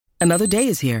Another day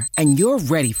is here, and you're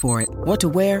ready for it. What to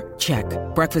wear? Check.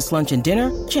 Breakfast, lunch, and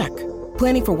dinner? Check.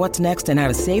 Planning for what's next and how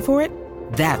to save for it?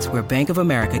 That's where Bank of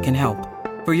America can help.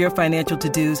 For your financial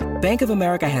to-dos, Bank of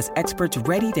America has experts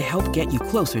ready to help get you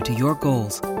closer to your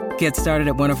goals. Get started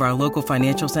at one of our local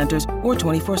financial centers or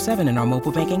 24/7 in our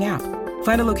mobile banking app.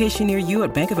 Find a location near you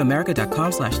at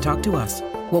bankofamerica.com/talktous.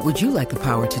 What would you like the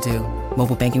power to do?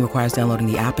 Mobile banking requires downloading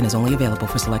the app and is only available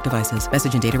for select devices.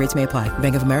 Message and data rates may apply.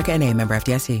 Bank of America N.A., member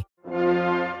FDIC.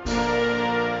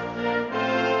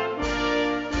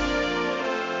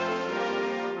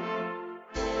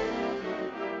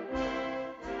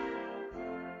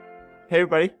 Hey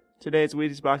everybody, today it's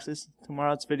Wheaties Boxes,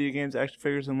 tomorrow it's video games, action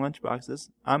figures, and lunch boxes.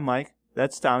 I'm Mike,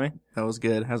 that's Tommy. That was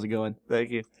good. How's it going?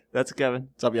 Thank you. That's Kevin.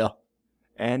 What's up, y'all?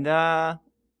 And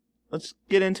let's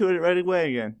get into it right away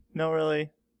again. No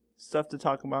really stuff to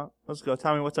talk about. Let's go.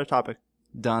 Tommy, what's our topic?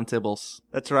 Don Tibbles.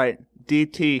 That's right,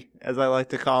 DT, as I like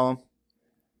to call him.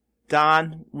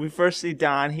 Don, we first see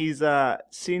Don, he's a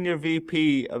senior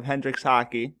VP of Hendricks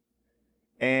Hockey,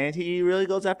 and he really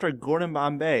goes after Gordon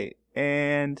Bombay.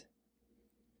 And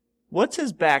what's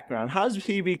his background? How does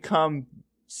he become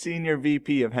senior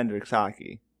VP of Hendricks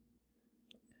Hockey?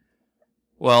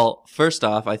 Well, first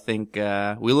off, I think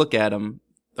we look at him.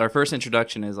 Our first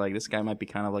introduction is like this guy might be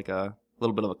kind of like a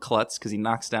little bit of a klutz because he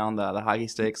knocks down the hockey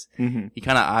sticks. Mm-hmm. He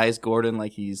kind of eyes Gordon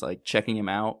like he's like checking him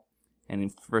out. And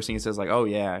the first thing he says like, oh,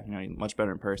 yeah, you know, you're much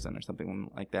better in person or something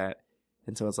like that.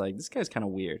 And so it's like, this guy's kind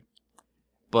of weird.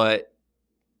 But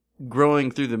growing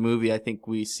through the movie, I think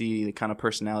we see the kind of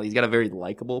personality. He's got a very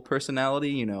likable personality,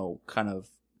 you know, kind of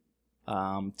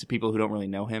to people who don't really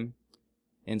know him.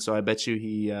 And so I bet you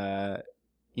he,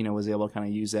 you know, was able to kind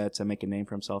of use that to make a name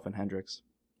for himself in Hendricks.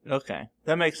 Okay,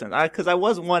 that makes sense. Because I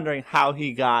was wondering how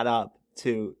he got up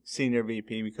to senior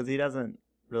VP because he doesn't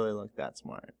really look that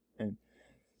smart. And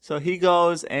so he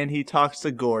goes and he talks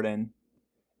to Gordon,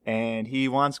 and he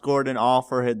wants Gordon all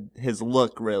for his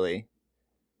look, really.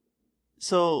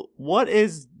 So what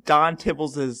is Don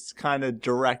Tibbles' kind of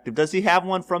directive? Does he have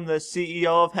one from the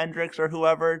CEO of Hendricks or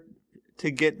whoever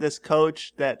to get this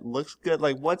coach that looks good?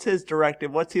 Like, what's his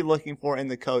directive? What's he looking for in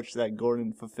the coach that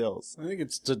Gordon fulfills? I think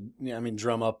it's to,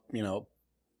 drum up,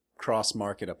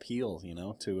 cross-market appeal,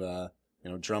 to,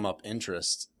 drum up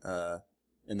interest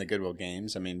in the Goodwill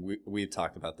Games. I mean, we've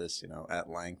talked about this, at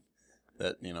length,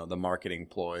 that, the marketing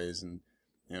ploys and,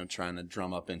 trying to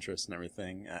drum up interest and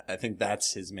everything. I think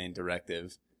that's his main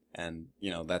directive. And,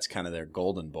 that's kind of their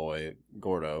golden boy,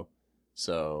 Gordo.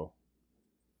 So,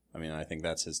 I mean, I think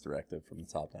that's his directive from the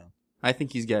top down. I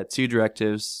think he's got two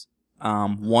directives.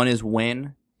 One is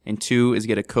win, and two is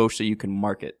get a coach that you can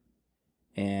market.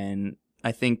 And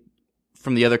I think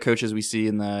from the other coaches we see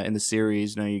in the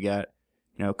series, you got,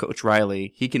 Coach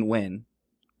Riley, he can win.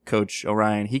 Coach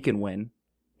Orion, he can win.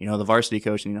 The varsity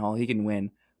coach, he can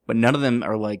win. But none of them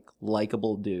are like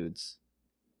likable dudes.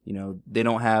 They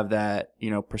don't have that,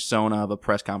 persona of a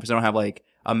press conference. They don't have like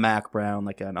a Mac Brown,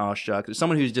 like an aw shucks.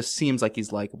 Someone who just seems like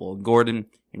he's likable. Gordon,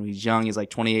 he's young. He's like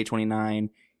 28,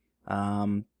 29.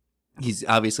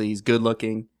 He's good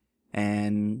looking.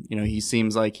 And, he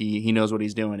seems like he knows what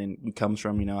he's doing and he comes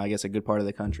from, I guess a good part of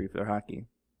the country for hockey.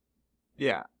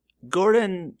 Yeah.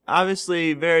 Gordon,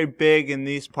 obviously very big in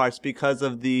these parts because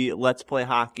of the Let's Play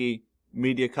Hockey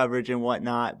media coverage and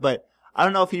whatnot. But I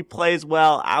don't know if he plays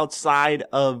well outside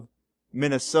of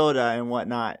Minnesota and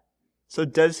whatnot. So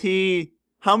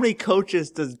how many coaches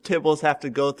does Tibbles have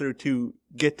to go through to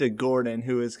get to Gordon,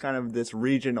 who is kind of this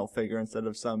regional figure instead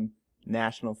of some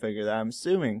national figure that I'm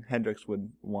assuming Hendricks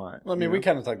would want? Well, I mean, we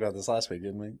kind of talked about this last week,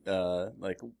 didn't we?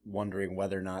 Like wondering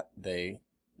whether or not they,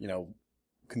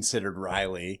 considered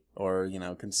Riley or,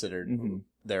 considered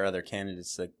their other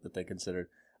candidates that they considered.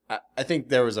 I think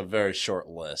there was a very short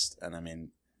list. And I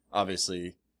mean,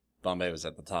 obviously Bombay was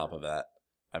at the top of that.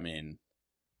 I mean,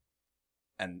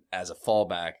 and as a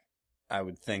fallback, I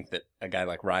would think that a guy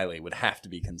like Riley would have to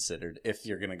be considered if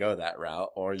you're going to go that route.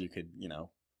 Or you could,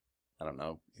 I don't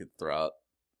know, you could throw out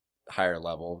higher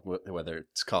level, whether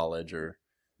it's college or,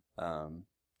 I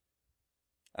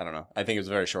don't know. I think it was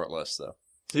a very short list, though.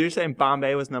 So you're saying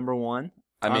Bombay was number one?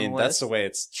 I mean, that's the way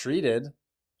it's treated.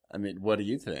 I mean, what do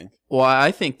you think? Well,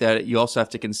 I think that you also have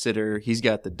to consider he's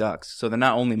got the Ducks. So they're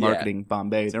not only marketing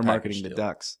Bombay, they're marketing the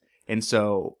Ducks. And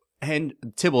so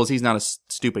Tibbles, he's not a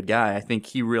stupid guy. I think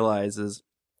he realizes,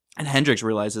 and Hendricks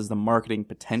realizes the marketing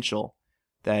potential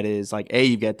that is like, A,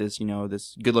 you've got this,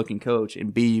 this good-looking coach,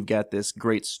 and B, you've got this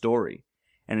great story.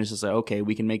 And it's just like, okay,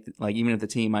 we can make, like, even if the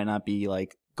team might not be,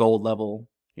 like, gold level,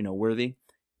 worthy,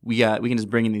 we can just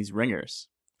bring in these ringers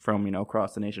from,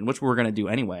 across the nation, which we're going to do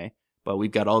anyway. But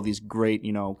we've got all these great,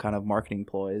 kind of marketing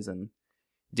ploys. And,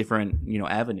 different,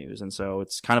 avenues. And so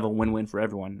it's kind of a win-win for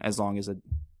everyone as long as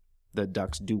the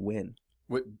Ducks do win.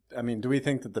 Do we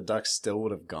think that the Ducks still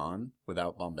would have gone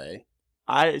without Bombay?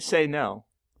 I say no.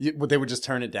 They would just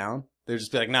turn it down? They would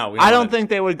just be like, no. I don't think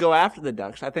they would go after the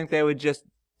Ducks. I think they would just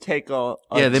take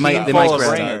they might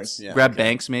grab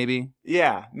Banks maybe.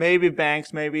 Yeah, maybe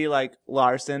Banks, maybe like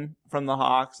Larson from the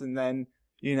Hawks, and then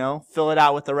fill it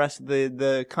out with the rest of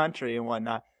the country and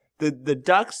whatnot. The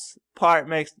Ducks part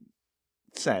makes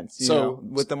sense,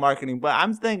 with the marketing. But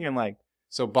I'm thinking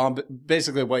so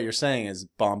basically what you're saying is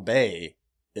Bombay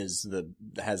has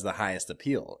the highest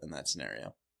appeal in that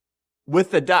scenario.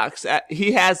 With the Ducks,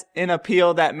 he has an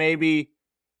appeal that maybe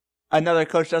another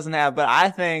coach doesn't have. But I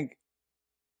think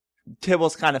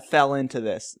Tibbles kind of fell into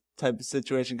this type of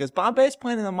situation because Bombay's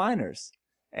playing in the minors,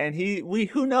 and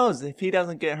who knows if he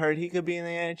doesn't get hurt, he could be in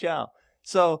the NHL.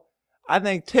 So I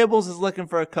think Tibbles is looking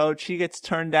for a coach. He gets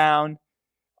turned down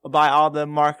by all the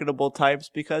marketable types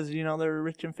because they're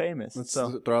rich and famous. Let's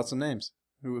throw out some names.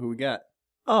 Who we got?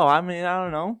 Oh, I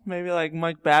don't know. Maybe like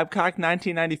Mike Babcock,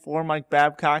 1994. Mike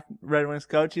Babcock, Red Wings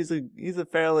coach. He's a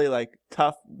fairly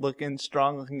tough looking,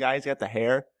 strong looking guy. He's got the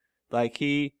hair.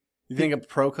 You think a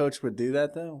pro coach would do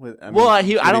that though?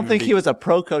 I don't think he was a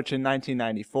pro coach in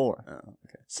 1994. Oh,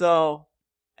 okay. So,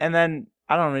 and then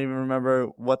I don't even remember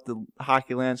what the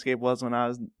hockey landscape was when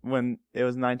it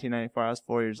was 1994. I was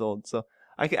 4 years old. So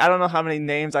I don't know how many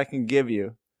names I can give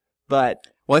you, but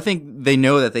I think they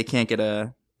know that they can't get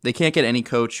any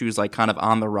coach who's kind of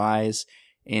on the rise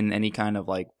in any kind of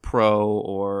pro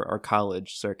or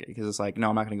college circuit, because it's no,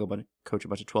 I'm not going to go coach a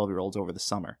bunch of 12-year-olds over the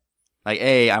summer.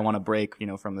 A, I want to break,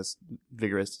 from this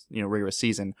rigorous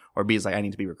season, or B is I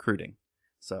need to be recruiting.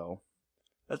 So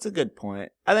that's a good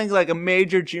point. I think a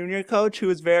major junior coach who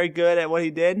is very good at what he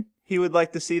did, he would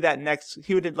like to see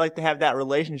he would like to have that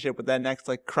relationship with that next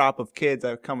crop of kids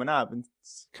that are coming up and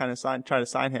kind of try to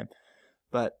sign him.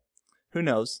 But who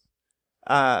knows?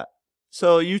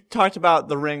 So you talked about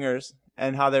the ringers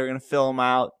and how they were going to fill them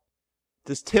out.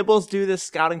 Does Tibbles do this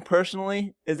scouting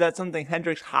personally? Is that something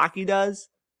Hendricks Hockey does?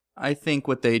 I think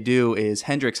what they do is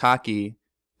Hendricks Hockey,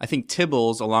 I think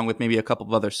Tibbles, along with maybe a couple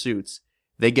of other suits,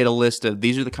 they get a list of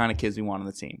these are the kind of kids we want on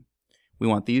the team. We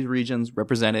want these regions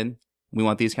represented. We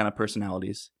want these kind of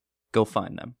personalities. Go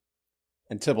find them.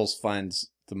 And Tibbles finds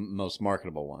the most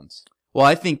marketable ones. Well,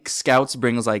 I think scouts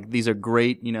brings these are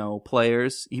great,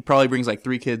 players. He probably brings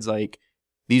 3 kids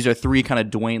these are 3 kind of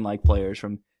Dwayne-like players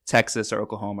from Texas or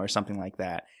Oklahoma or something like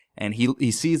that. And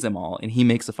he sees them all and he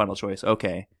makes the final choice.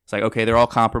 Okay. It's okay, they're all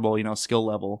comparable, skill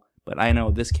level, but I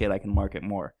know this kid I can market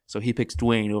more. So he picks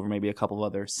Dwayne over maybe a couple of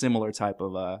other similar type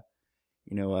of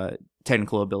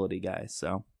technical ability guys.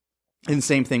 So, and the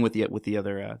same thing with the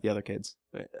other kids.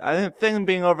 I think the thing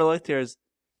being overlooked here is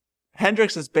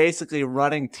Hendricks is basically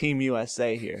running Team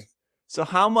USA here. So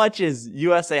how much is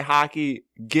USA Hockey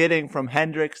getting from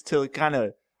Hendricks to kind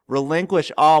of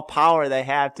relinquish all power they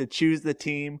have to choose the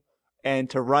team and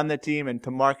to run the team and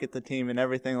to market the team and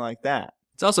everything like that?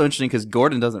 It's also interesting because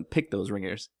Gordon doesn't pick those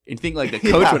ringers. You think the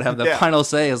coach would have the final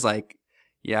say is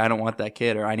yeah, I don't want that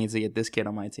kid, or I need to get this kid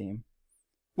on my team.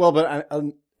 Well, but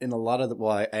in a lot of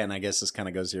and I guess this kind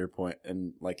of goes to your point,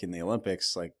 and in the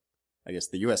Olympics, I guess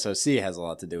the USOC has a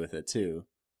lot to do with it too,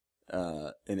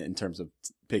 in terms of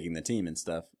picking the team and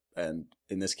stuff. And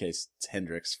in this case, it's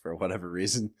Hendricks for whatever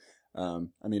reason.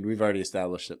 We've already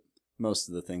established that most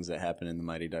of the things that happen in the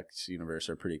Mighty Ducks universe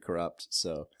are pretty corrupt.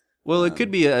 So, well, it could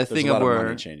be a thing of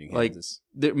where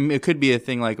it could be a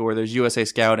thing where there's USA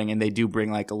Scouting and they do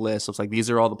bring a list of these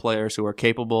are all the players who are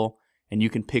capable, and you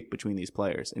can pick between these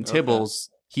players. And Tibbles,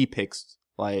 he picks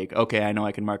okay, I know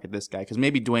I can market this guy because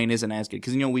maybe Dwayne isn't as good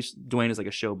because Dwayne is a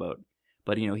showboat,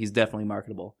 but he's definitely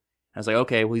marketable. And I was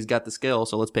okay, well he's got the skill,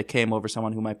 so let's pick him over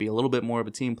someone who might be a little bit more of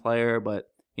a team player, but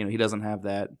he doesn't have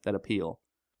that appeal.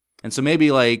 And so maybe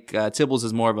Tibbles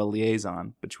is more of a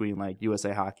liaison between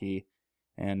USA Hockey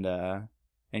and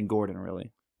Gordon,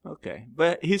 really. Okay,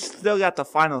 but he's still got the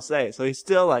final say, so he's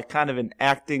still kind of an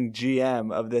acting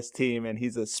GM of this team, and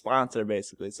he's a sponsor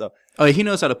basically. So he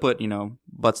knows how to put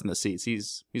butts in the seats.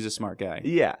 He's a smart guy.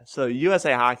 Yeah, so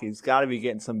USA Hockey's got to be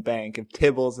getting some bank if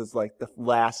Tibbles is the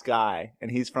last guy, and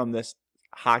he's from this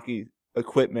hockey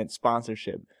equipment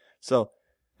sponsorship. So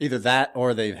either that,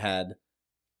 or they've had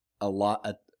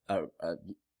a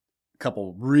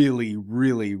couple really,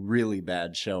 really, really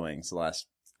bad showings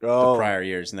the prior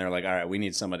years, and they're all right, we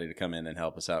need somebody to come in and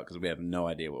help us out because we have no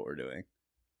idea what we're doing.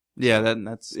 Yeah,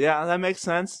 that makes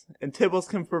sense. And Tibbles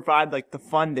can provide the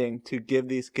funding to give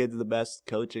these kids the best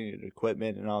coaching and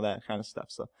equipment and all that kind of stuff.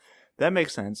 So that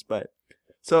makes sense. But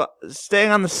so staying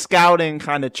on the scouting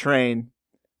kind of train,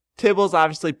 Tibbles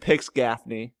obviously picks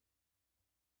Gaffney.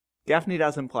 Gaffney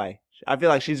doesn't play. I feel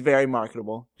like she's very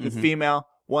marketable. She's a female,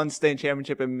 won state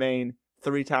championship in Maine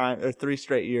 3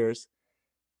 straight years.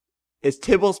 Is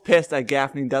Tibbles pissed that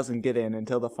Gaffney doesn't get in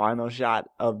until the final shot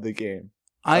of the game?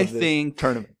 I think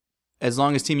tournament. As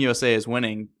long as Team USA is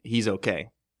winning, he's okay.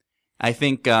 I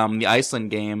think the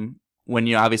Iceland game,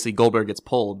 when obviously Goldberg gets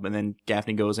pulled, but then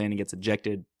Gaffney goes in and gets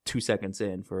ejected 2 seconds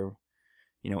in for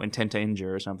intent to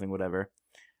injure or something, whatever,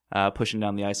 pushing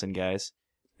down the Iceland guys.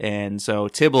 And so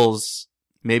Tibbles,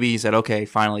 maybe he said, okay,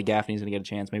 finally Gaffney's going to get a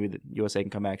chance. Maybe the USA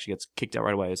can come back. She gets kicked out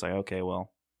right away. It's like, okay,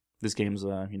 well, this game's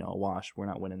a wash. We're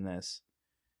not winning this.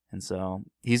 And so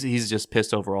he's just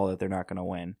pissed overall that they're not going to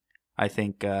win. I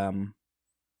think, I'm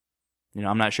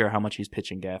not sure how much he's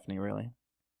pitching Gaffney, really.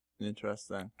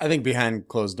 Interesting. I think behind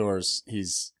closed doors,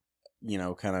 he's,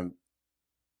 kind of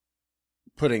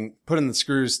putting the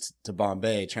screws to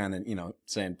Bombay, trying to,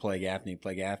 saying play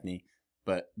Gaffney.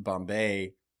 But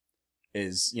Bombay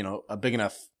is, a big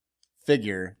enough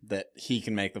figure that he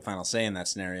can make the final say in that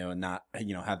scenario and not,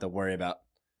 have to worry about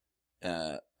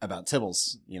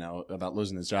Tibbles, about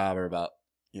losing his job or about,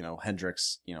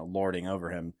 Hendricks, lording over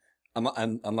him.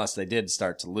 Unless they did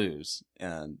start to lose,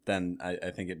 and then I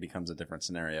think it becomes a different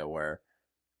scenario where,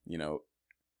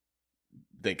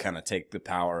 they kind of take the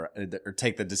power or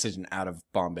take the decision out of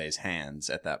Bombay's hands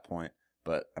at that point.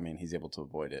 But I mean, he's able to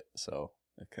avoid it, so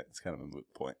it's kind of a moot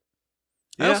point.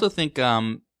 Yeah. I also think,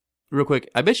 real quick,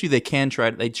 I bet you they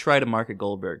try to market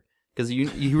Goldberg because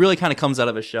he really kind of comes out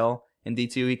of a shell in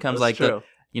D2. He comes he's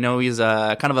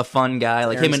kind of a fun guy,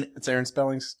 like it's Aaron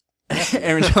Spelling's.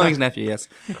 Aaron Spelling's nephew, yes.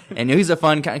 And he's a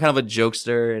fun, kind of a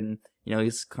jokester, and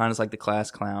he's kind of like the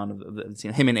class clown of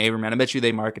him and Averman. I bet you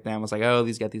they market them. It's like, oh,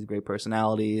 he's got these great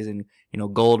personalities, and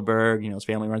Goldberg, his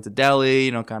family runs a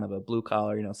deli, kind of a blue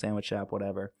collar, sandwich shop,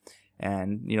 whatever.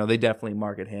 And they definitely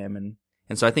market him,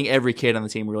 and so I think every kid on the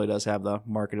team really does have the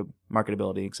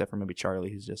marketability, except for maybe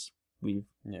Charlie, who's just we've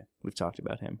talked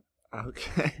about him.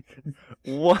 Okay,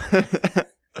 one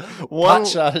hot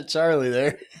shot at Charlie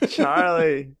there,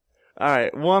 Charlie. All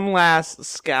right, one last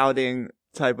scouting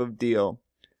type of deal.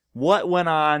 What went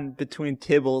on between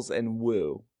Tibbles and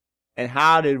Wu? And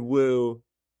how did Wu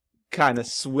kind of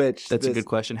switch? That's a good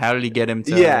question. How did he get him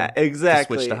to,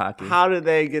 exactly. to switch to hockey? How did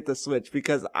they get the switch?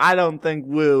 Because I don't think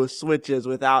Wu switches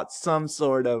without some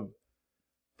sort of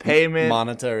payment.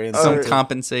 Monetary. And some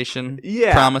compensation.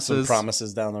 Yeah. Promises. Some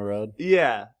promises down the road.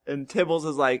 Yeah. And Tibbles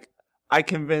is like, I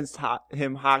convinced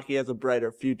him hockey has a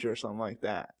brighter future or something like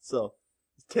that. So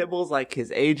Tibbles like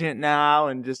his agent now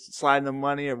and just sliding the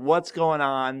money, or what's going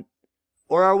on,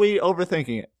 or are we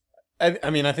overthinking it? I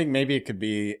mean, I think maybe it could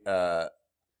be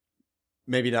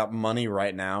maybe not money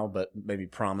right now, but maybe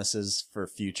promises for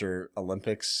future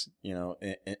Olympics.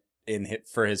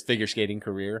 For his figure skating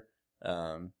career.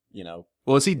 Well,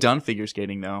 is he done figure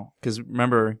skating though? Because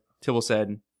remember, Tibble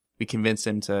said we convinced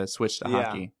him to switch to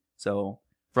hockey. So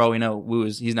for all we know,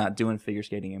 he's not doing figure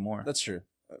skating anymore. That's true.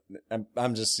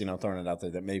 I'm just, throwing it out there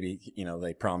that maybe,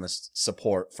 they promised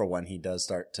support for when he does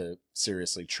start to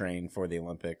seriously train for the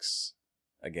Olympics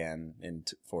again in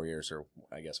 4 years, or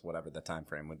I guess whatever the time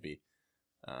frame would be.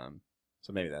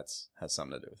 So maybe has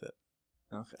something to do with it.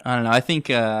 Okay. I don't know. I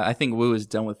think Wu is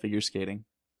done with figure skating.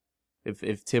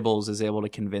 If Tibbles is able to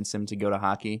convince him to go to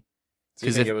hockey. Do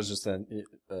you think it was just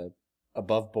a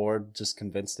above board just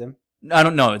convinced him? I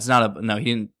don't know. It's not no,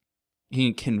 he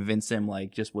didn't convince him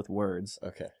just with words.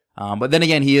 Okay. But then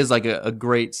again, he is like a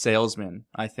great salesman,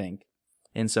 I think.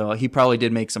 And so he probably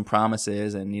did make some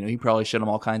promises, and he probably showed him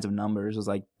all kinds of numbers. It was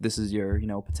like, this is your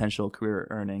potential career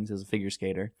earnings as a figure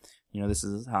skater. This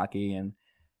is hockey, and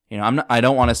I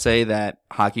don't want to say that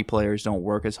hockey players don't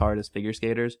work as hard as figure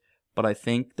skaters, but I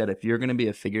think that if you're going to be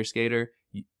a figure skater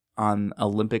on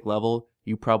Olympic level,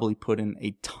 you probably put in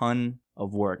a ton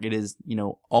of work. It is,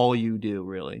 all you do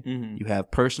really. Mm-hmm. You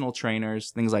have personal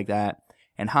trainers, things like that.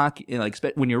 And hockey,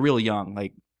 when you're really young,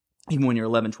 even when you're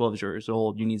 11, 12 years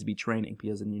old, you need to be training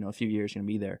because in, a few years you're going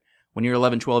to be there. When you're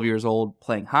 11, 12 years old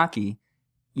playing hockey,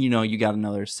 you got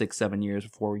another 6, 7 years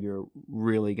before you're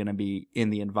really going to be in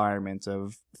the environment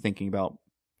of thinking about,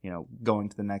 going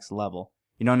to the next level.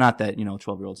 Not that,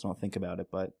 12-year-olds don't think about it,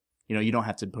 but, you don't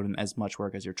have to put in as much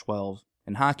work as you're 12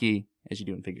 in hockey as you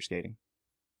do in figure skating.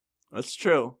 That's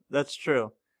true.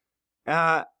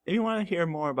 If you want to hear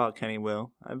more about Kenny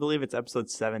Wu, I believe it's episode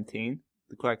 17,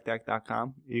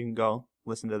 thequackdeck.com. You can go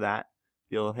listen to that.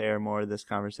 You'll hear more of this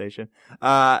conversation.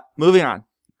 Moving on.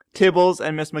 Tibbles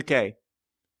and Miss McKay.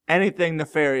 Anything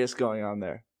nefarious going on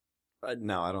there?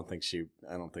 No, I don't think she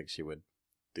would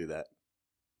do that.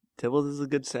 Tibbles is a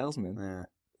good salesman.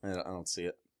 Yeah, I don't see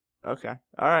it. Okay.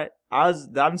 All right.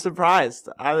 I'm surprised.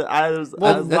 I was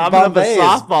lobbing up a Bombay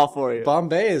softball for you.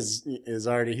 Bombay is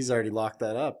already he's already locked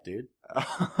that up, dude.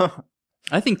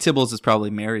 I think Tibbles is probably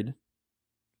married.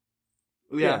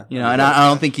 Yeah. You know, and I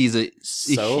don't think he's a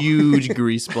So? huge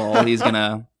greaseball. He's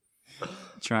gonna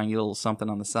try and get a little something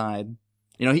on the side.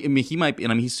 You know, he might be.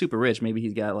 And I mean, he's super rich. Maybe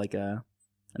he's got like a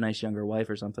nice younger wife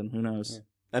or something. Who knows? Yeah.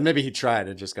 And maybe he tried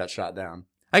and just got shot down.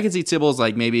 I could see Tibbles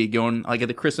like maybe going like at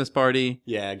the Christmas party.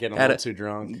 Yeah, getting a little too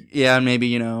drunk. Yeah, and maybe,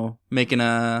 you know, making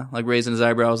like raising his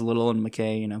eyebrows a little, and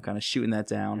McKay, you know, kind of shooting that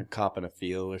down. Copping a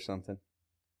feel or something.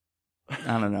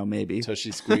 I don't know, maybe.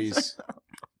 Tushy squeeze.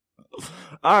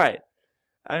 All right.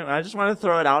 I just want to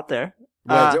throw it out there.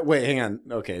 Wait, hang on.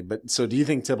 Okay, but so do you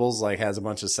think Tibbles like has a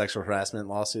bunch of sexual harassment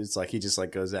lawsuits? Like he just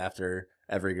like goes after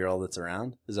every girl that's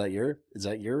around? Is that your?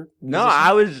 No,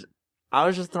 position? I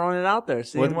was just throwing it out there.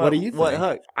 Seeing What do you think? What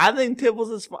hook? I think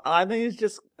Tibbles is. I think he's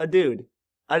just a dude.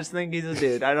 I just think he's a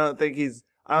dude. I don't think he's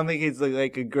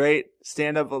like a great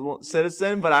stand-up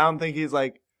citizen, but I don't think he's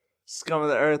like scum of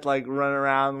the earth, like running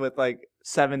around with like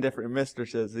 7 different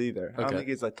mistresses either. I don't think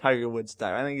he's like Tiger Woods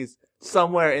style. I think he's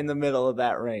somewhere in the middle of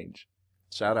that range.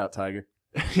 Shout out Tiger.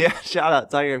 Yeah, shout out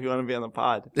Tiger if you want to be on the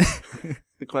pod.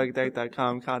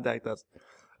 TheQuackDeck.com, contact us.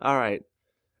 All right.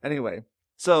 Anyway,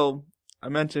 so I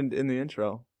mentioned in the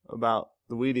intro about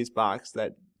the Wheaties box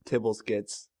that Tibbles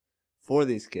gets for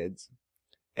these kids,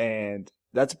 and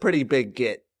that's a pretty big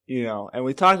get, you know. And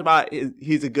we talked about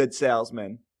he's a good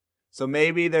salesman, so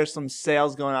maybe there's some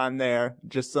sales going on there,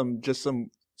 just some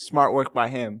smart work by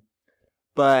him,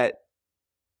 but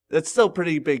that's still a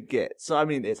pretty big get. So I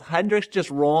mean, is Hendrix just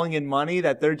rolling in money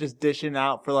that they're just dishing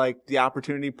out for like the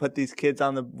opportunity to put these kids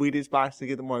on the Wheaties box to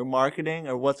get them more marketing,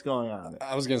 or what's going on there?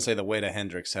 I was gonna say the weight of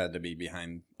Hendrix had to be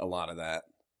behind a lot of that.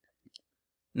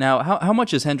 Now, how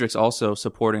much is Hendrix also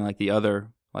supporting like the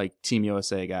other like Team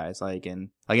USA guys, like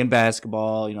in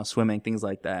basketball, you know, swimming, things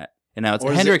like that? And now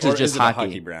Hendrix is just hockey.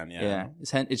 Hockey brand, yeah.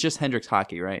 It's just Hendrix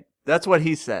hockey, right? That's what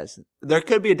he says. There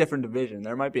could be a different division.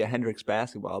 There might be a Hendrix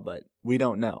basketball, but we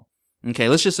don't know. Okay,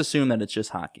 let's just assume that it's just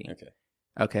hockey.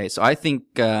 Okay. So I think,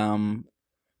 you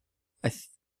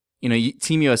know,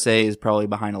 Team USA is probably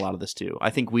behind a lot of this too. I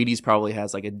think Wheaties probably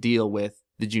has like a deal with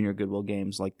the Junior Goodwill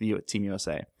Games, like the Team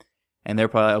USA, and they're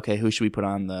probably okay. Who should we put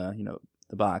on the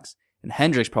box? And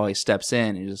Hendrix probably steps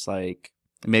in and just like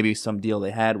maybe some deal they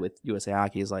had with USA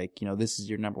Hockey is like, you know, this is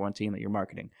your number 1 team that you're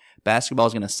marketing. Basketball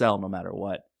is going to sell no matter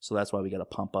what, so that's why we got to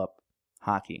pump up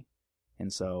hockey.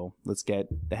 And so let's get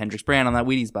the Hendrix brand on that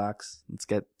Wheaties box. Let's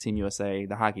get Team USA,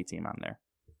 the hockey team, on there.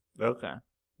 Okay.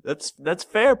 That's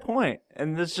fair point.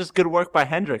 And it's just good work by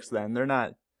Hendrix then. They're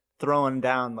not throwing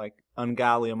down like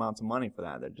ungodly amounts of money for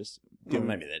that. They're just doing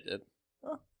Maybe they did.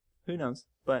 Oh, who knows?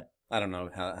 But I don't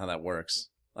know how that works.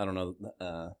 I don't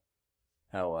know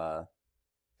how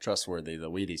trustworthy the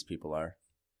Wheaties people are.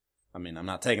 I mean, I'm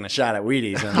not taking a shot at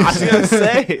Wheaties. I was going to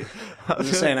say. I'm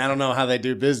just saying I don't know how they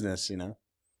do business, you know?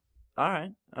 All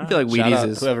right. I feel like Shout Wheaties out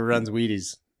is whoever runs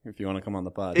Wheaties, if you want to come on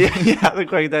the pod. Yeah,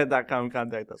 thequakedead.com,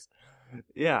 contact us.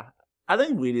 Yeah. I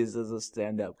think Wheaties is a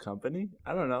stand-up company.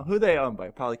 I don't know. Who they owned by?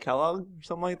 Probably Kellogg or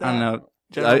something like that? I don't know.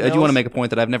 General I do want Mills? to make a point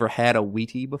that I've never had a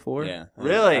Wheatie before. Yeah.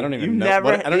 Really? I don't even You've know.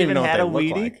 never I don't even know had what they a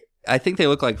look Wheatie? like. I think they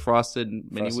look like frosted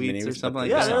mini Frosted wheats mini or wheats, something but like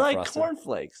Yeah, that. they're not like frosted.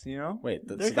 cornflakes, you know? Wait,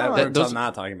 They're so kinda we're those-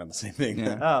 not talking about the same thing.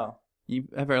 Yeah. Oh, You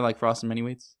ever like frosted mini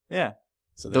wheats? yeah.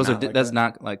 So Those are like that's that?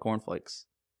 not like cornflakes.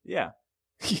 Yeah.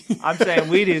 I'm saying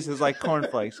Wheaties is like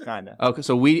cornflakes, kind of. Okay,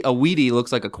 so a Wheatie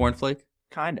looks like a cornflake.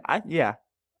 Kind of. Yeah.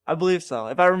 I believe so.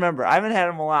 If I remember. I haven't had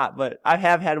them a lot, but I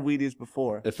have had Wheaties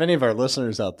before. If any of our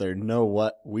listeners out there know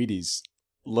what Wheaties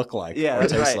look like Yeah, or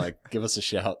that's taste right. like, give us a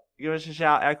shout. Give us a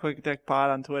shout at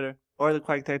QuickTechPod on Twitter or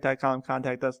thequicktech.com.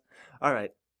 Contact us. All right.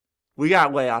 We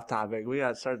got way off topic. We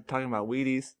got started talking about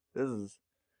Wheaties. This is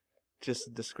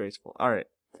just disgraceful. All right.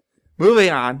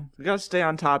 Moving on. We got to stay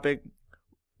on topic.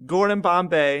 Gordon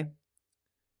Bombay.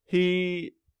 I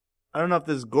don't know if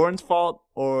this is Gordon's fault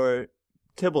or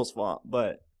Tibbles' fault,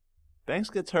 but Banks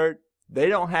gets hurt. They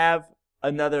don't have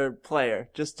another player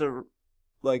just to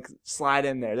like slide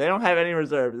in there. They don't have any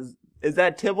reserves. Is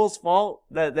that Tibbles' fault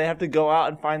that they have to go out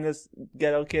and find this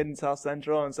ghetto kid in South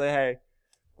Central and say,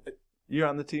 hey, you're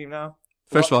on the team now?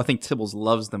 First of all, I think Tibbles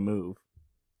loves the move,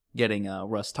 getting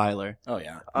Russ Tyler. Oh,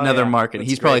 yeah. Another yeah. marketing.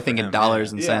 That's He's probably great for thinking him, dollars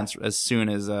yeah. and Yeah. cents as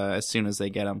soon as they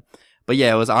get him. But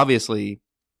yeah, it was obviously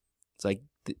it's like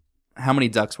how many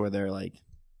ducks were there? Like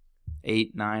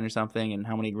 8, 9 or something, and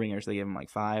how many ringers? They gave him like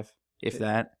 5, if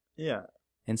that. Yeah.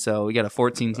 And so we got a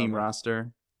 14-team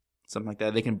roster, something like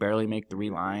that. They can barely make 3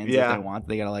 lines Yeah. if they want.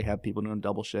 They gotta like have people doing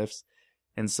double shifts,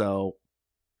 and so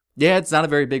yeah, it's not a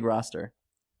very big roster.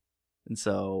 And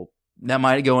so that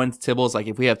might go into Tibbles. Like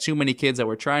if we have too many kids that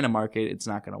we're trying to market, it's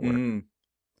not going to work.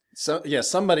 So yeah,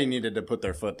 somebody needed to put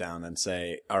their foot down and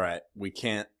say, all right, we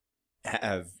can't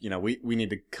have, we need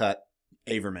to cut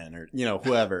Averman or,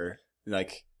 whoever.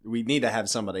 Like, we need to have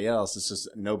somebody else. It's just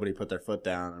nobody put their foot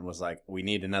down and was like, we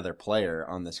need another player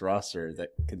on this roster that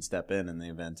can step in the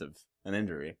event of an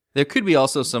injury. There could be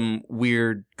also some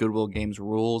weird Goodwill Games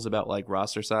rules about like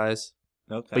roster size.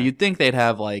 Okay. But you'd think they'd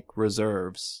have like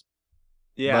reserves.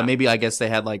 Yeah. But maybe I guess they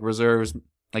had like reserves.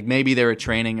 Like maybe they were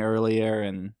training earlier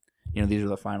and these are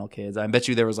the final kids. I bet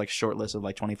you there was like a short list of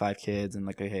like 25 kids and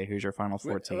like, okay, here's your final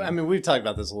 14. I mean, we've talked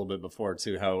about this a little bit before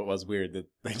too, how it was weird that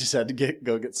they just had to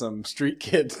go get some street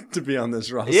kid to be on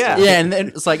this roster. Yeah, and then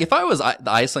it's like if I was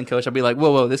the Iceland coach, I'd be like,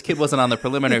 whoa, this kid wasn't on the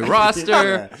preliminary roster.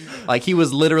 Yeah. Like he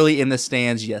was literally in the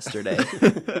stands yesterday,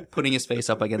 putting his face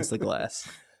up against the glass.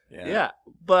 Yeah,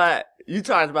 but you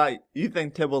talked about you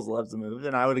think Tibbles loves the move,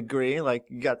 and I would agree. Like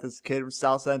you got this kid from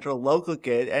South Central, local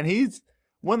kid, and he's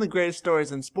one of the greatest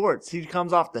stories in sports. He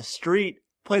comes off the street,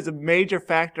 plays a major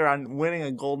factor on winning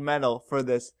a gold medal for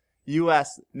this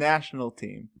U.S. national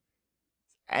team.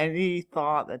 Any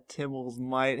thought that Tibbles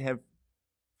might have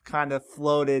kind of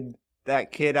floated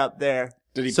that kid up there?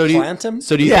 Did he plant him?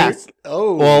 So do you Yes. think?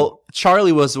 Oh. Well,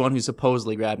 Charlie was the one who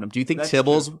supposedly grabbed him. Do you think That's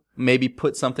Tibbles true. maybe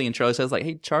put something in Charlie's head like,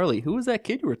 hey, Charlie, who was that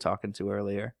kid you were talking to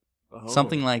earlier? Oh.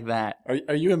 Something like that.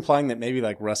 Are you implying that maybe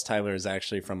like Russ Tyler is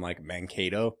actually from like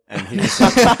Mankato and he just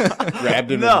like,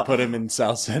 grabbed him No. and put him in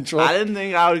South Central? I didn't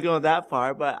think I would go that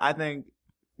far, but I think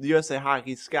the USA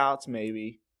Hockey Scouts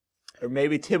maybe. Or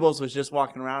maybe Tibbles was just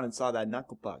walking around and saw that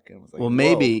knuckle puck and was like, Well, whoa.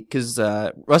 maybe because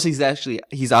Rusty's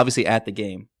he's obviously at the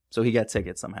game, so he got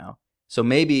tickets somehow. So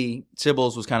maybe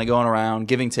Tibbles was kind of going around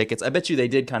giving tickets. I bet you they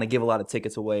did kind of give a lot of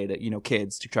tickets away to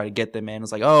kids to try to get them in.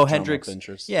 It's like, oh, Hendricks,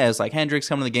 Interest. yeah, it's like Hendricks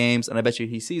coming to the games, and I bet you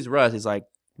he sees Russ, he's like,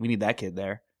 we need that kid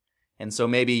there, and so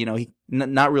maybe he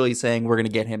not really saying we're gonna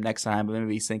get him next time, but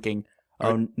maybe he's thinking,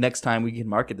 oh, next time we can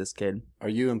market this kid. Are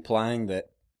you implying that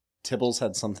Tibbles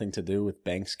had something to do with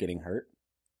Banks getting hurt?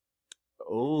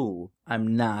 Oh.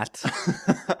 I'm not.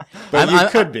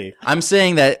 But could be. I'm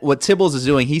saying that what Tibbles is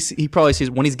doing, he probably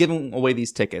sees when he's giving away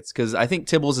these tickets, because I think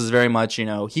Tibbles is very much,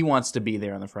 he wants to be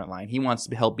there on the front line. He wants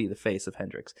to help be the face of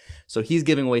Hendricks. So he's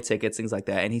giving away tickets, things like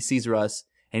that, and he sees Russ,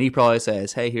 and he probably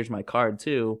says, hey, here's my card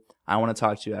too. I want to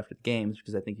talk to you after the games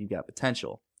because I think you've got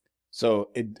potential. So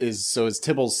is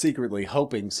Tibbles secretly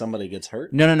hoping somebody gets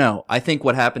hurt? No. I think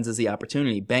what happens is the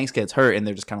opportunity. Banks gets hurt, and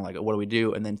they're just kind of like, what do we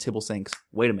do? And then Tibbles thinks,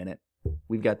 wait a minute.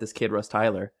 We've got this kid, Russ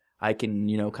Tyler. I can,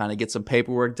 kind of get some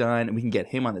paperwork done, and we can get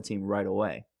him on the team right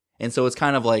away. And so it's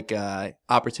kind of like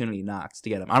opportunity knocks to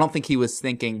get him. I don't think he was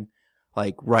thinking,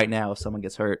 like, right now, if someone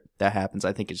gets hurt, that happens.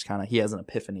 I think it's kind of, he has an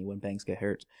epiphany when Banks get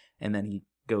hurt, and then he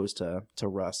goes to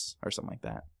Russ or something like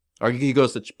that. Or he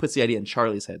puts the idea in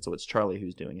Charlie's head, so it's Charlie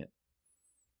who's doing it.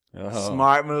 Oh.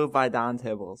 Smart move by Don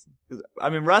Tibbles.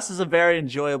 I mean, Russ is a very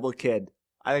enjoyable kid.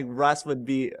 I think Russ would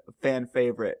be a fan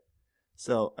favorite.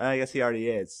 So, I guess he already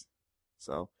is.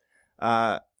 So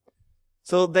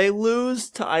they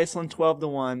lose to Iceland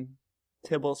 12-1.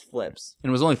 Tibbles flips. And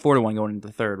it was only 4-1 going into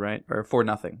the third, right? Or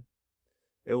 4-0.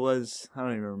 It was, I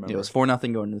don't even remember. It was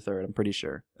 4-0 going into the third, I'm pretty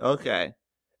sure. Okay.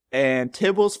 And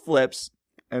Tibbles flips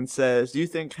and says, do you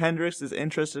think Hendricks is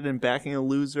interested in backing a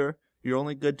loser? You're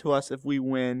only good to us if we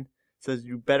win. Says,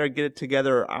 you better get it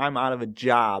together or I'm out of a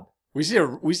job. We see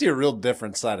a real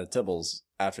different side of Tibbles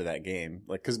after that game,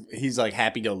 like because he's like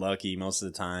happy-go-lucky most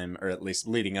of the time, or at least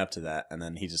leading up to that, and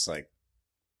then he just like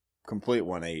complete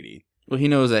 180. Well, he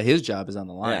knows that his job is on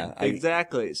the line. Yeah,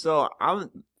 Exactly. So Fight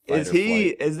or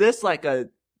flight. is this like a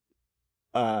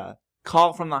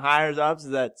call from the higher ups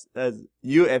that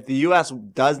if the U.S.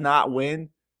 does not win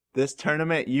this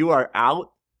tournament, you are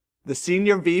out? The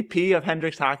senior VP of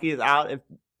Hendricks Hockey is out if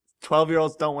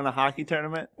 12-year-olds don't win a hockey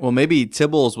tournament? Well, maybe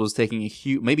Tibbles was taking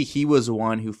maybe he was the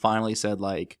one who finally said,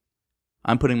 like,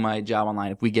 I'm putting my job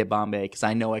online if we get Bombay because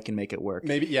I know I can make it work.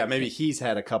 Maybe he's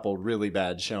had a couple really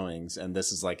bad showings, and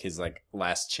this is like his like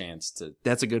last chance to.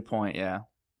 That's a good point, yeah.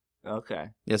 Okay.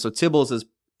 Yeah, so Tibbles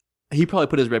he probably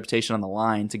put his reputation on the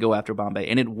line to go after Bombay,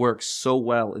 and it worked so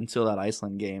well until that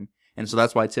Iceland game. And so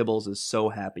that's why Tibbles is so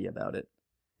happy about it.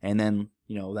 And then,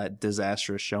 that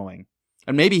disastrous showing.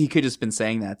 And maybe he could have just been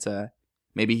saying that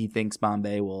maybe he thinks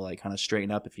Bombay will like kind of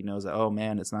straighten up if he knows that, oh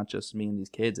man, it's not just me and these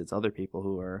kids, it's other people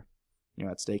who are,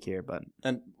 at stake here. But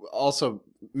and also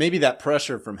maybe that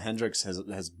pressure from Hendricks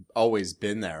has always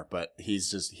been there, but he's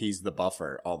the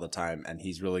buffer all the time, and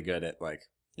he's really good at like,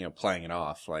 playing it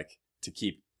off like to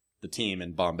keep the team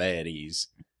and Bombay at ease.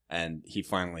 And he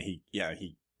finally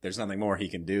there's nothing more he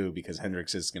can do because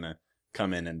Hendricks is gonna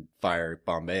come in and fire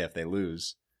Bombay if they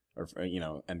lose, or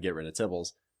and get rid of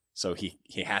Tibbles. So he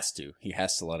has to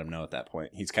let him know at that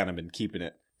point. He's kind of been keeping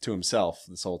it to himself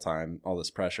this whole time, all this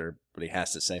pressure, but he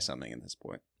has to say something at this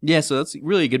point. Yeah, so that's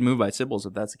really a good move by Tibbles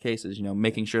if that's the case, is,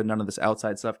 making sure none of this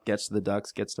outside stuff gets to the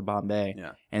Ducks, gets to Bombay.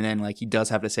 Yeah. And then, he does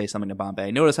have to say something to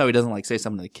Bombay. Notice how he doesn't, say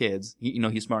something to the kids.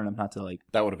 He's smart enough not to,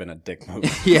 That would have been a dick move.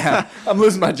 Yeah. I'm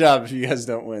losing my job if you guys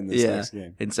don't win this next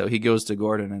game. And so he goes to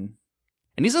Gordon,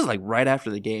 and he says, right after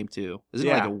the game, too. Isn't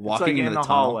it, walking into in the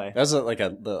hallway? That was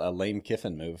a Lane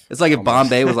Kiffin move. It's like if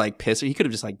Bombay was, pissed, he could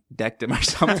have just, decked him or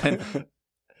something.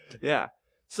 Yeah.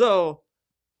 So,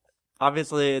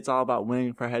 obviously, it's all about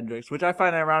winning for Hendricks, which I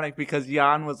find ironic because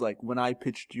Jan was like, when I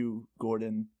pitched you,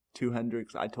 Gordon, to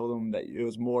Hendricks, I told him that it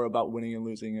was more about winning and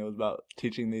losing. It was about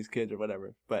teaching these kids or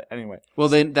whatever. But anyway. Well,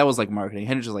 then that was marketing.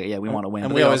 Hendricks was like, yeah, we want to win.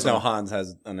 And we always know Hans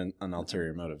has an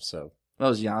ulterior motive, so. That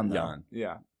was Jan, though. Jan.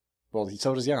 Yeah. Well,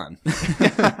 so does Jan.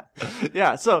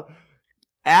 Yeah, so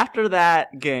after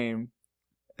that game,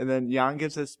 and then Jan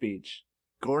gives his speech,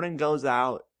 Gordon goes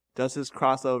out, does his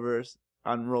crossovers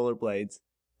on rollerblades.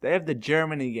 They have the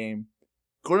Germany game.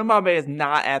 Gordon Bombay is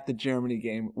not at the Germany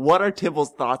game. What are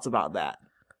Tibbles' thoughts about that?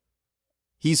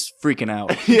 He's freaking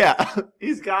out. Yeah,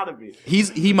 he's got to be.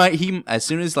 He as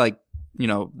soon as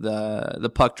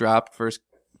the puck dropped, first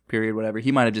period, whatever,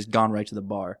 he might have just gone right to the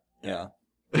bar. Yeah.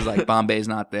 Because Bombay's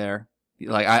not there.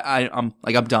 I'm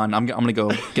done. I'm gonna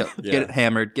go get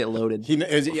hammered, get loaded.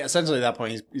 Essentially at that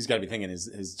point he's got to be thinking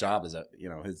his job is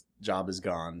his job is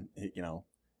gone.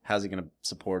 How's he gonna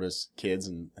support his kids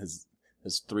and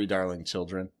his 3 darling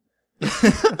children,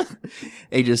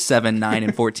 ages 7, 9,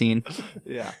 and 14.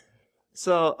 Yeah.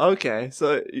 So okay,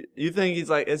 so you think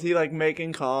is he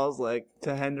making calls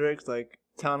to Hendricks,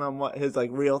 telling him what his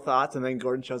real thoughts, and then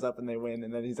Gordon shows up and they win,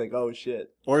 and then he's like, oh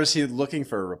shit. Or is he looking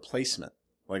for a replacement?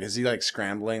 Is he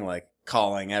scrambling,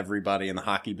 calling everybody in the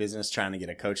hockey business, trying to get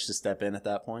a coach to step in at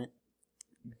that point?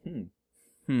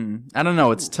 I don't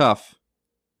know. It's tough.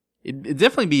 It'd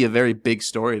definitely be a very big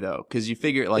story, though, because you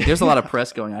figure, there's a lot of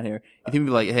press going on here. You think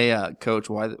be like, hey, coach,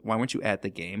 why weren't you at the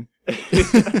game?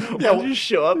 Why did you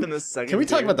show up in the second Can we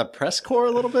talk period? about the press corps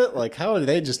a little bit? How are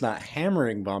they just not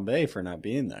hammering Bombay for not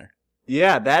being there?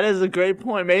 Yeah, that is a great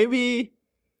point.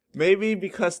 Maybe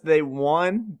because they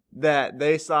won, that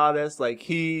they saw this,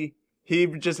 he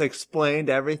just explained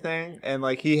everything, and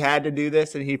he had to do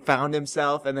this, and he found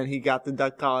himself, and then he got the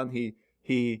duck call, and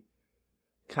he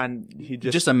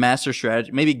just a master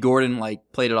strategy. Maybe Gordon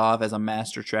played it off as a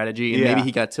master strategy, and maybe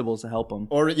he got Tibbles to help him.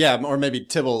 Or maybe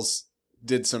Tibbles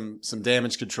did some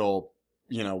damage control,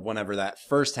 whenever that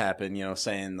first happened,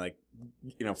 saying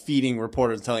feeding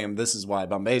reporters, telling him this is why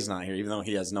Bombay's not here, even though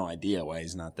he has no idea why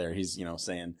he's not there. He's,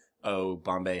 saying, oh,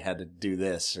 Bombay had to do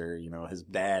this, or, his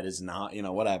dad is not,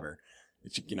 whatever.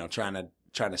 It's, trying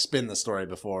to spin the story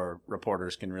before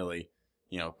reporters can really,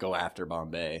 go after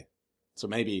Bombay. So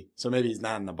maybe he's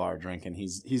not in the bar drinking.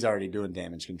 He's already doing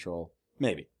damage control.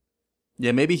 Maybe.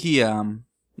 Yeah, maybe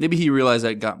he realized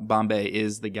that Bombay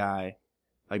is the guy.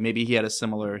 Maybe he had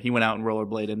he went out and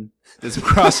rollerbladed and did some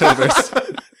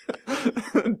crossovers.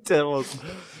 Tibbles.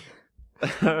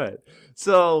 All right.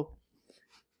 So,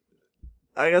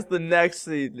 I guess the next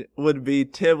scene would be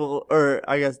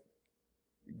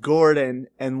Gordon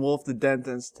and Wolf the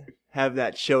Dentist have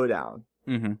that showdown.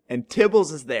 Mm-hmm. And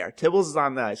Tibbles is there. Tibbles is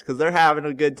on the ice because they're having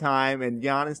a good time, and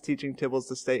Jan is teaching Tibbles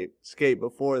to skate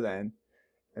before then.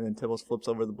 And then Tibbles flips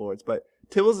over the boards. But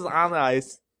Tibbles is on the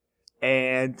ice,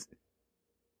 and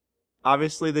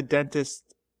obviously the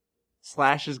dentist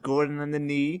slashes Gordon in the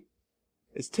knee.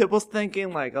 Is Tibbles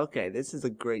thinking okay, this is a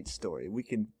great story, we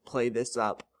can play this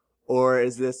up? Or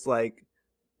is this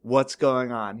what's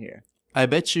going on here? I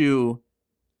bet you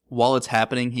while it's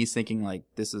happening, he's thinking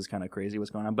this is kind of crazy what's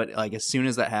going on. But as soon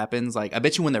as that happens, I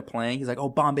bet you when they're playing, he's like, oh,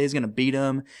 Bombay's going to beat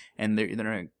him. And they're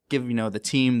going to give, the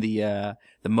team the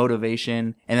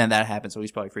motivation. And then that happens. So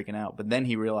he's probably freaking out. But then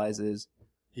he realizes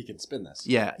he can spin this.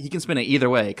 Yeah, he can spin it either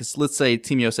way. Because let's say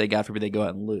Team USA, God forbid, they go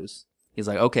out and lose. He's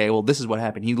like, okay, well, this is what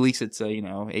happened. He leaks it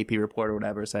to, AP report or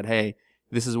whatever, said, hey,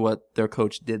 this is what their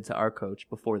coach did to our coach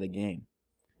before the game.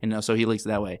 And so he leaks it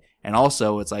that way. And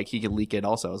also, it's he could leak it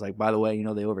also. It's by the way,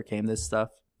 they overcame this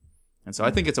stuff. And so I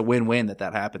think it's a win-win that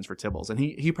happens for Tibbles. And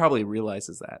he probably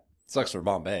realizes that. Sucks for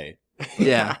Bombay.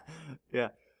 Yeah. Yeah.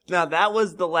 Now, that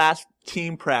was the last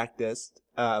team practice,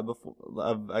 of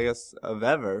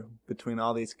ever between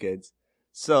all these kids.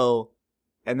 So,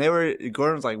 and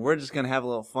Gordon was like, we're just going to have a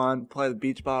little fun, play the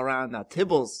beach ball around. Now,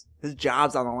 Tibbles, his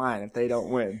job's on the line if they don't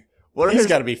win. He's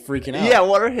got to be freaking out. Yeah,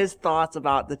 what are his thoughts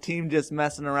about the team just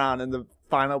messing around in the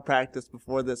final practice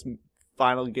before this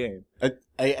final game? I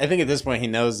think at this point he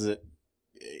knows that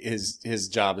his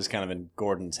job is kind of in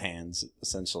Gordon's hands,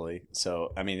 essentially.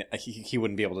 So, I mean, he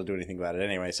wouldn't be able to do anything about it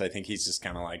anyway. So I think he's just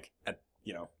kind of like,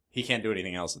 he can't do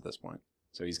anything else at this point.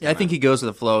 So he's. I think he goes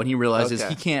with the flow, and he realizes Okay.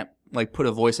 he can't like put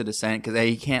a voice of dissent because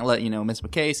he can't let Miss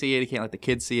McKay see it. He can't let the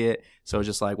kids see it. So it's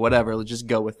just like whatever. Let's just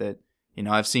go with it.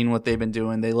 I've seen what they've been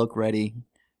doing. They look ready.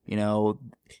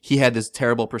 He had this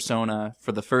terrible persona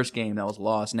for the first game that was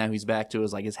lost. Now he's back to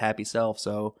his happy self.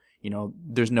 So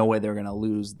there's no way they're gonna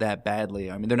lose that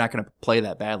badly. I mean, they're not gonna play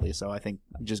that badly. So I think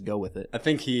just go with it. I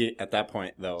think he at that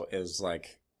point though is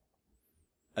like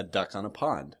a duck on a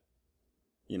pond.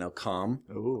 Calm,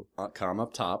 calm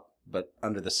up top, but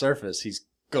under the surface, he's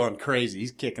going crazy.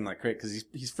 He's kicking like crazy because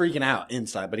he's freaking out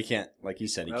inside, but he can't, like you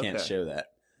said, he can't show that.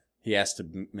 He has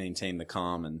to maintain the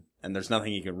calm, and there's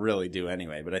nothing he can really do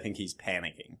anyway. But I think he's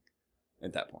panicking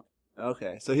at that point.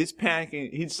 Okay, so he's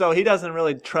panicking. He doesn't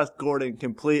really trust Gordon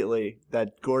completely.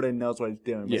 That Gordon knows what he's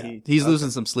doing. But Yeah. He's losing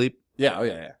some sleep. Yeah. Oh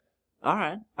yeah. All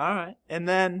right. And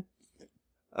then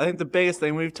I think the biggest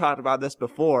thing, we've talked about this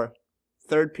before,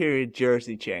 third period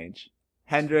jersey change.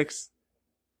 Hendricks,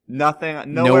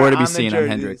 nothing, nowhere to be on seen the on jerseys.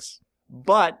 Hendricks.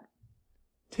 But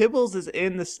Tibbles is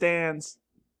in the stands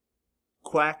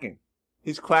quacking.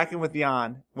 He's quacking with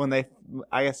Jan when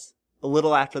I guess, a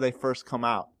little after they first come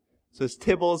out. So is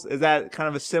that kind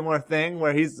of a similar thing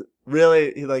where he's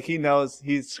really, he knows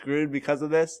he's screwed because of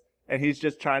this and he's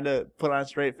just trying to put on a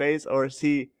straight face, or is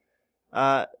he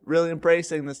really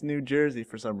embracing this new jersey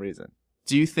for some reason?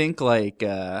 Do you think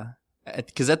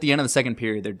because at the end of the second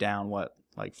period they're down 4-1?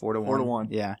 4-1.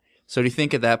 Yeah. So do you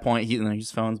think at that point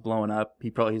his phone's blowing up?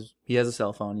 He has a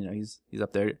cell phone. He's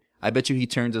up there. I bet you he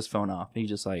turns his phone off. He's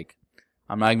just like,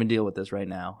 I'm not even gonna deal with this right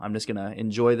now. I'm just gonna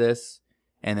enjoy this,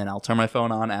 and then I'll turn my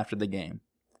phone on after the game.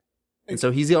 And so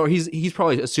he's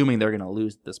probably assuming they're gonna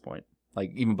lose at this point,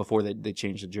 even before they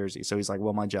change the jersey. So he's like,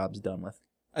 well, my job's done with.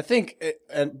 I think,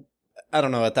 and I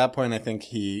don't know. At that point, I think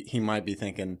he might be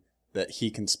thinking that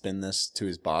he can spin this to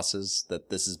his bosses, that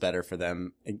this is better for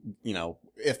them,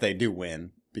 if they do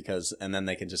win, and then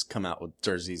they can just come out with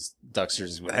Ducks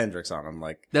jerseys with Hendricks on them.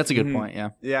 That's a good point. Yeah.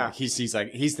 Yeah. He's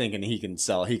thinking he can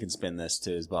spin this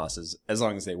to his bosses as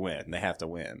long as they win. They have to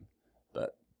win.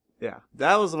 But Yeah,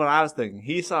 that was what I was thinking.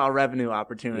 He saw a revenue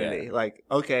opportunity. Yeah.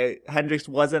 Okay, Hendricks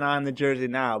wasn't on the jersey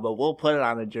now, but we'll put it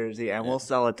on the jersey and we'll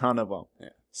sell a ton of them. Yeah.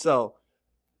 So,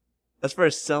 as far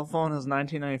as cell phone, it was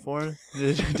 1994.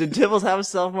 Did Tibbles have a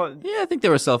cell phone? Yeah, I think there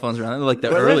were cell phones around. Like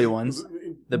the Were early there? ones,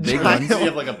 the big I ones. know.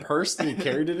 Did he have a purse that he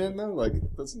carried it in though?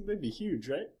 They'd be huge,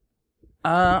 right?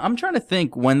 I'm trying to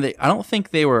think I don't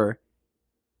think they were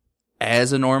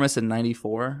as enormous in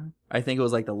 94. I think it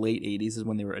was the late 80s is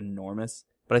when they were enormous.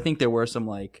 But I think there were some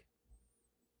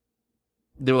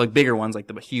they were bigger ones,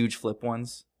 the huge flip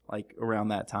ones, around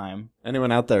that time.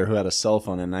 Anyone out there who had a cell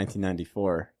phone in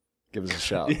 1994, give us a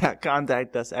shout. Yeah,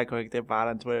 contact us at QuickTakePod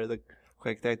on Twitter, the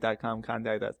QuickTake.com.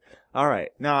 Contact us. All right,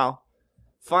 now,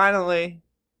 finally,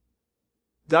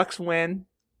 Ducks win.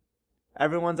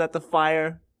 Everyone's at the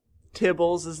fire.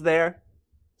 Tibbles is there.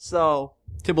 So,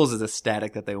 Tibbles is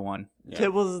ecstatic that they won. Yeah.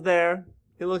 Tibbles is there.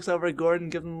 He looks over at Gordon,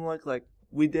 gives him a look like,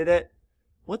 we did it.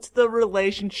 What's the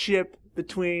relationship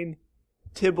between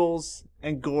Tibbles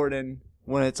and Gordon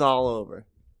when it's all over?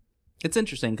 It's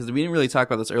interesting because we didn't really talk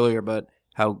about this earlier, but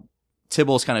how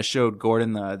Tibbles kind of showed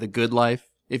Gordon the good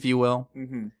life, if you will,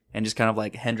 Mm-hmm. and just kind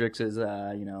of Hendricks is,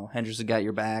 Hendricks has got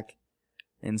your back,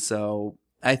 and so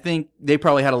I think they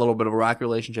probably had a little bit of a rock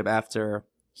relationship after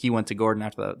he went to Gordon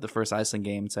after the first Iceland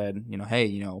game and said, hey,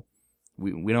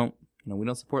 we don't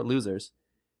support losers.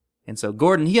 And so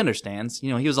Gordon, he understands.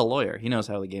 He was a lawyer. He knows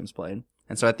how the game's played.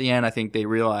 And so at the end, I think they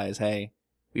realize, hey,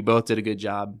 we both did a good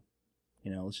job.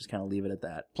 Let's just kind of leave it at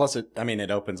that. Plus, it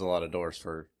opens a lot of doors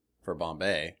for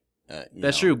Bombay.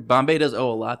 That's true. Bombay does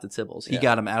owe a lot to Tibbles. He Yeah.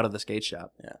 got him out of the skate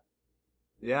shop.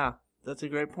 Yeah, that's a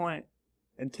great point.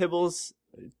 And Tibbles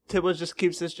just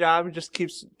keeps his job and just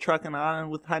keeps trucking on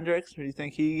with Hendricks, or do you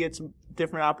think he gets a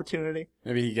different opportunity?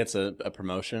 Maybe he gets a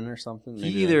promotion or something.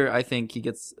 Maybe I think he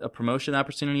gets a promotion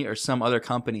opportunity or some other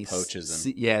company Poaches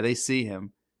him. They see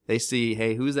him. They see,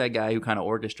 hey, who's that guy who kind of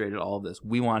orchestrated all of this?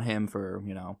 We want him for,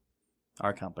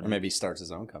 our company. Or maybe he starts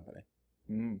his own company.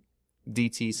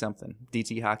 DT something.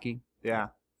 DT hockey. Yeah.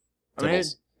 I mean,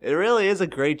 Tibbles. it really is a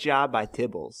great job by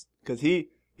Tibbles because he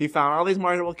found all these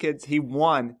marketable kids. He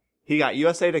won. He got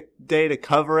USA Today to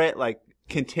cover it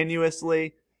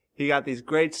continuously. He got these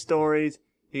great stories.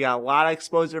 He got a lot of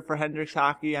exposure for Hendricks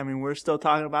hockey. I mean, we're still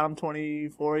talking about him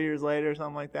 24 years later or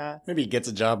something like that. Maybe he gets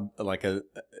a job as the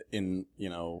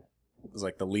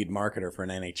lead marketer for an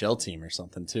NHL team or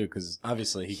something too, because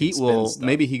obviously he can spin stuff.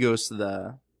 Maybe he goes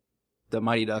to the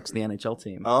Mighty Ducks, the NHL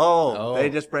team. Oh, they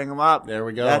just bring him up. There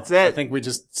we go. That's it. I think we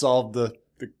just solved the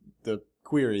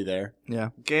query there. Yeah.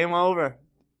 Game over.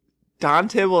 Don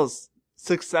Tibbles,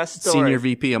 success story. Senior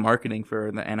VP of marketing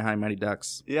for the Anaheim Mighty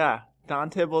Ducks. Yeah. Don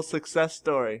Tibbles, success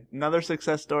story. Another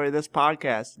success story of this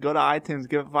podcast. Go to iTunes,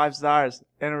 give it 5 stars,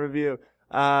 and a review.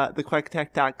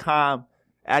 TheQuackTech.com.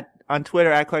 On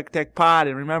Twitter, @QuackTechPod.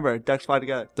 And remember, ducks fly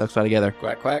together. Ducks fly together.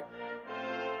 Quack, quack.